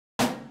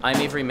I'm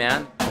Avery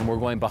Mann, and we're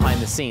going behind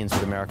the scenes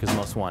with America's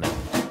Most Wanted.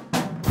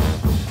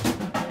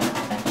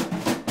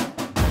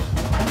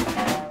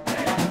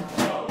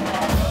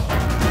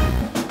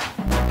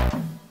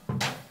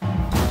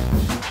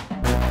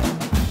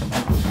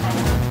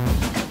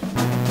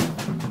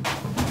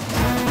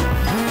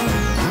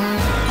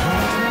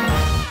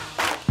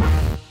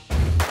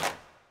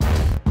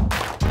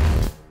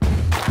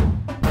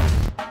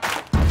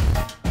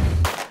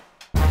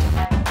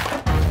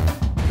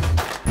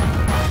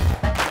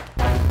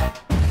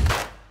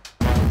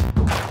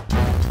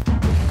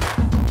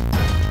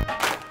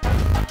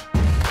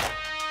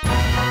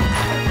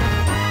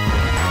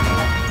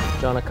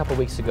 John, a couple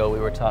weeks ago we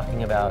were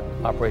talking about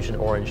Operation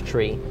Orange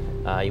Tree.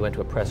 You went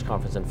to a press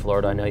conference in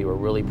Florida. I know you were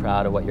really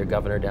proud of what your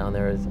governor down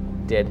there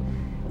did.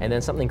 And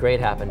then something great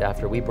happened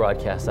after we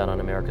broadcast that on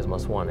America's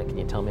Most Wanted. Can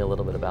you tell me a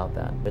little bit about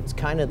that? It's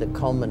kind of the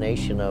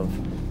culmination of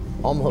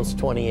almost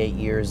 28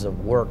 years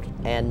of work.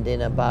 And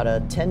in about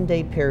a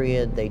 10-day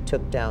period, they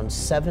took down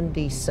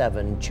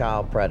 77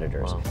 child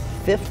predators. Wow.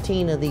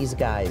 15 of these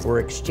guys were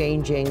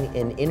exchanging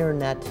an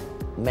internet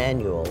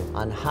manual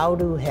on how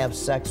to have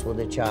sex with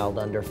a child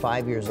under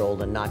 5 years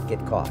old and not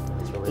get caught.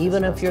 Really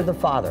Even if you're the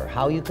father,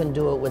 how you can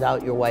do it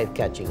without your wife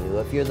catching you.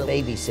 If you're the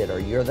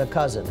babysitter, you're the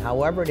cousin,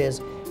 however it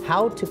is,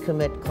 how to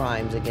commit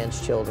crimes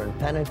against children,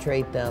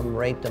 penetrate them,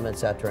 rape them,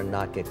 etc., and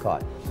not get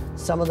caught.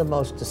 Some of the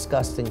most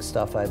disgusting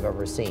stuff I've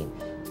ever seen.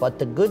 But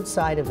the good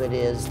side of it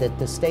is that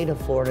the state of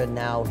Florida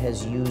now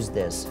has used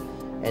this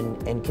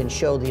and can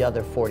show the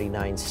other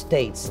 49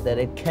 states that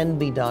it can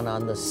be done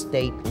on the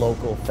state,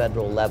 local,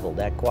 federal level,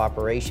 that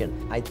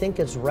cooperation. I think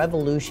it's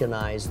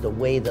revolutionized the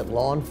way that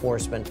law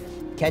enforcement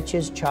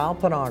catches child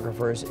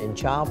pornographers and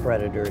child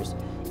predators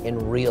in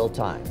real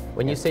time.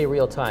 When you say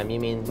real time, you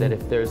mean that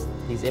if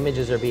these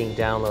images are being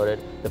downloaded,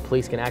 the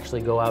police can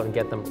actually go out and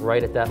get them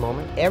right at that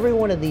moment? Every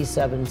one of these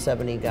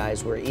 770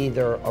 guys were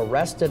either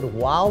arrested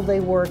while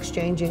they were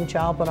exchanging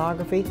child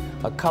pornography,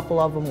 a couple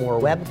of them were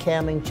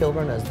webcamming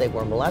children as they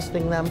were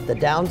molesting them. The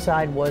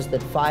downside was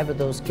that 5 of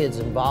those kids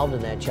involved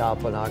in that child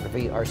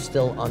pornography are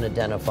still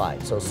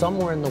unidentified. So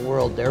somewhere in the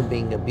world they're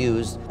being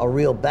abused. A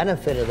real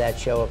benefit of that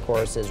show, of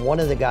course, is one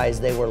of the guys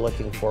they were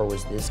looking for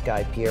was this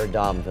guy, Pierre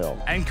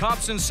Domville. And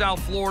cops in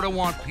South Florida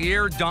want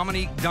Pierre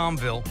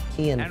Domville.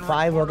 He and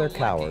 5 other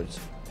cowards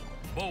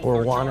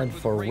were wanted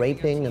for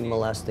raping and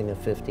molesting a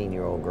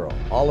 15-year-old girl,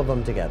 all of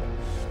them together.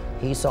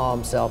 He saw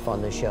himself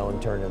on the show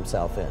and turned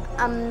himself in.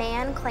 A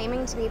man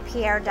claiming to be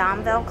Pierre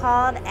Domville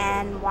called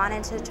and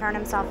wanted to turn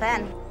himself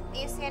in. Do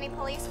you see any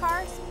police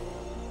cars?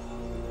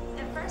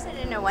 At first I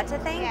didn't know what to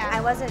think.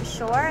 I wasn't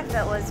sure if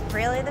it was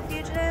really the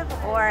fugitive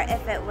or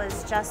if it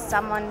was just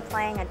someone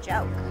playing a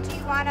joke. Do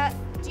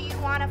you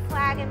want to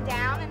flag him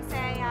down and say,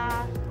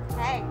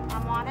 hey,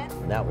 I'm wanted?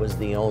 That was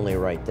the only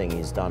right thing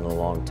he's done in a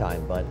long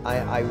time, but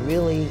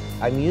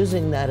I'm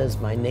using that as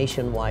my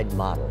nationwide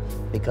model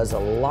because a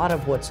lot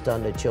of what's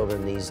done to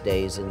children these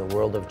days in the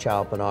world of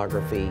child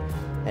pornography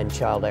and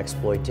child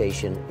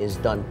exploitation is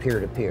done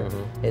peer-to-peer.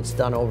 It's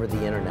done over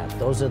the internet.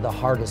 Those are the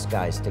hardest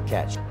guys to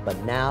catch. But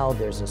now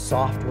there's a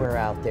software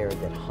out there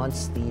that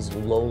hunts these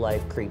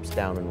low-life creeps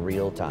down in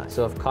real time.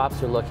 So if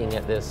cops are looking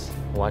at this,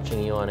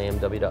 watching you on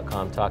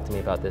AMW.com, talk to me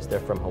about this. They're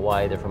from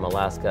Hawaii, they're from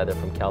Alaska, they're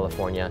from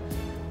California.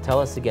 Tell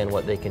us again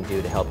what they can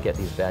do to help get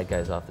these bad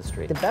guys off the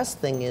street. The best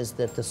thing is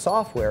that the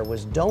software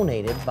was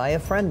donated by a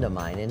friend of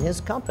mine in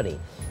his company.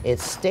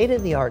 It's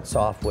state-of-the-art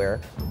software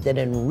that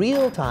in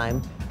real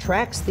time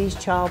tracks these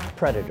child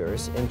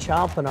predators and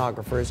child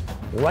pornographers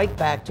right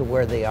back to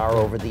where they are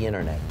over the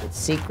internet. It's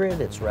secret,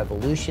 it's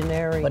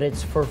revolutionary, but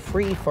it's for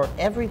free for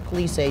every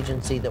police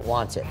agency that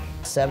wants it.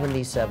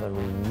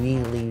 77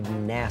 really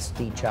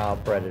nasty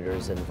child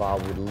predators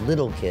involved with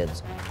little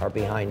kids are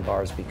behind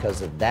bars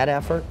because of that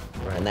effort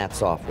and that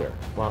software.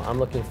 Well, I'm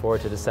looking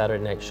forward to the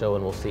Saturday night show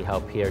and we'll see how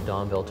Pierre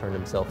Domville turned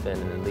himself in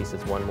and at least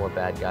it's one more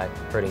bad guy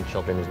hurting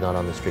children who's not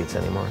on the streets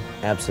anymore.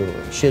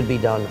 Absolutely. Should be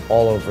done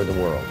all over the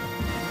world.